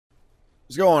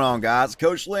What's going on, guys?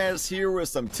 Coachlantis here with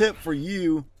some tip for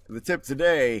you. The tip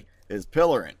today is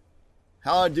pillaring.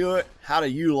 How to do it, how to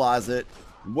utilize it,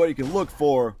 and what you can look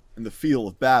for in the field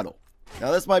of battle.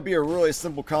 Now this might be a really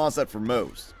simple concept for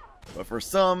most, but for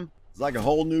some, it's like a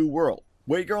whole new world.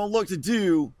 What you're going to look to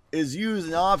do is use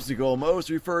an obstacle most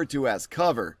referred to as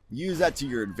cover. Use that to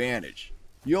your advantage.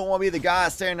 You don't want to be the guy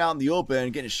standing out in the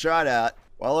open getting shot at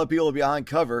while other people are behind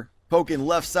cover, poking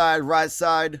left side, right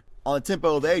side, on the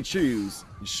tempo they choose,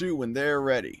 and shoot when they're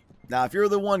ready. Now, if you're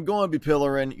the one going to be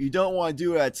pillaring, you don't want to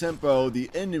do it at a tempo the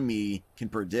enemy can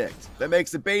predict. That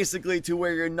makes it basically to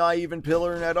where you're not even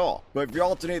pillaring at all. But if you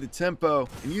alternate the tempo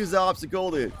and use the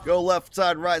obstacle to go left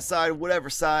side, right side,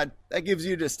 whatever side, that gives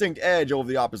you a distinct edge over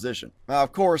the opposition. Now,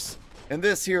 of course, in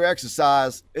this here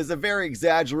exercise is a very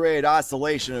exaggerated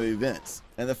isolation of events.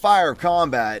 In the fire of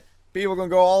combat, people are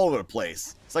going to go all over the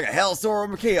place. It's like a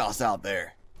hellstorm of chaos out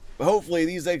there. But hopefully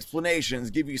these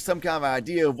explanations give you some kind of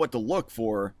idea of what to look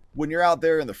for when you're out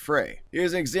there in the fray.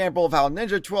 Here's an example of how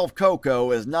Ninja 12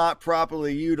 Coco is not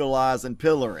properly utilized in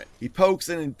pillaring. He pokes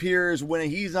and peers when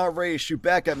he's not ready to shoot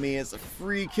back at me. It's a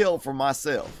free kill for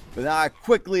myself. But now I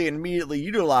quickly and immediately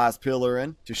utilize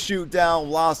pillaring to shoot down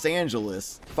Los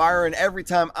Angeles, firing every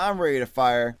time I'm ready to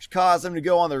fire, which caused him to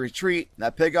go on the retreat, and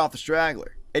I pick off the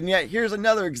straggler. And yet, here's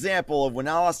another example of when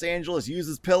Los Angeles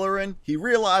uses pillaring. He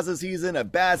realizes he's in a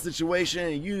bad situation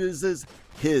and uses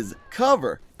his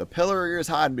cover, the pillar he is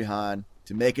hiding behind,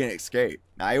 to make an escape.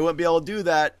 Now, he wouldn't be able to do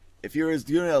that if he was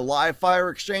doing a live fire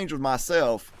exchange with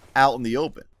myself out in the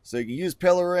open. So you can use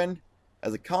pillaring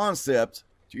as a concept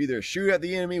to either shoot at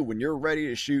the enemy when you're ready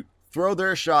to shoot, throw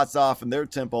their shots off and their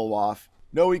tempo off.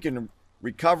 Know you can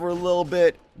recover a little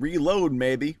bit, reload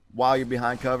maybe while you're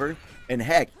behind cover. And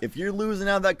heck, if you're losing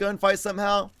out of that gunfight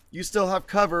somehow, you still have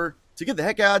cover to get the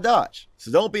heck out of Dodge.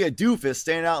 So don't be a doofus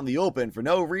standing out in the open for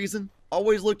no reason.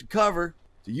 Always look to cover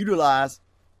to utilize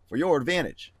for your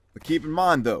advantage. But keep in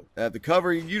mind though, that if the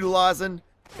cover you're utilizing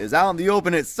is out in the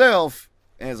open itself,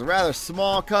 and it's a rather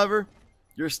small cover,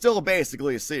 you're still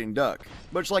basically a sitting duck.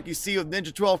 Much like you see with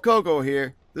Ninja 12 Coco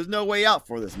here, there's no way out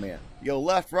for this man. You go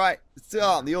left, right, it's still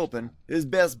out in the open. His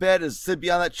best bet is to sit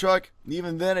behind that truck, and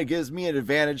even then it gives me an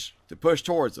advantage to push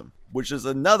towards him. Which is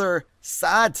another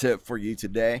side tip for you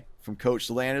today from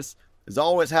Coachlantis, is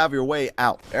always have your way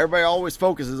out. Everybody always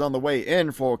focuses on the way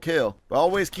in for a kill, but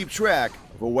always keep track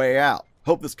of a way out.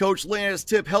 Hope this Coachlantis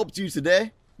tip helped you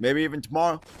today, maybe even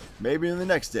tomorrow, maybe in the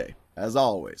next day. As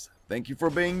always, thank you for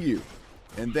being you,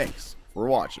 and thanks for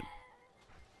watching.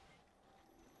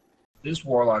 This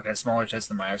warlock has smaller tits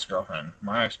than my ex-girlfriend.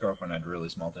 My ex-girlfriend had really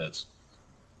small tits.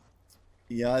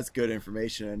 Yeah, that's good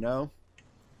information to know.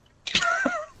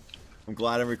 I'm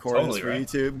glad I'm recording this for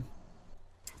YouTube.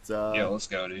 Yeah, let's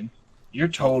go, dude. You're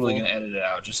totally going to edit it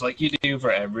out, just like you do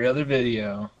for every other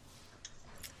video.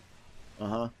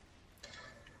 Uh-huh.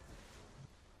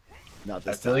 Not this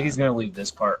time. I feel like he's going to leave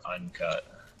this part uncut.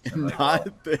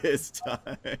 Not this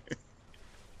time.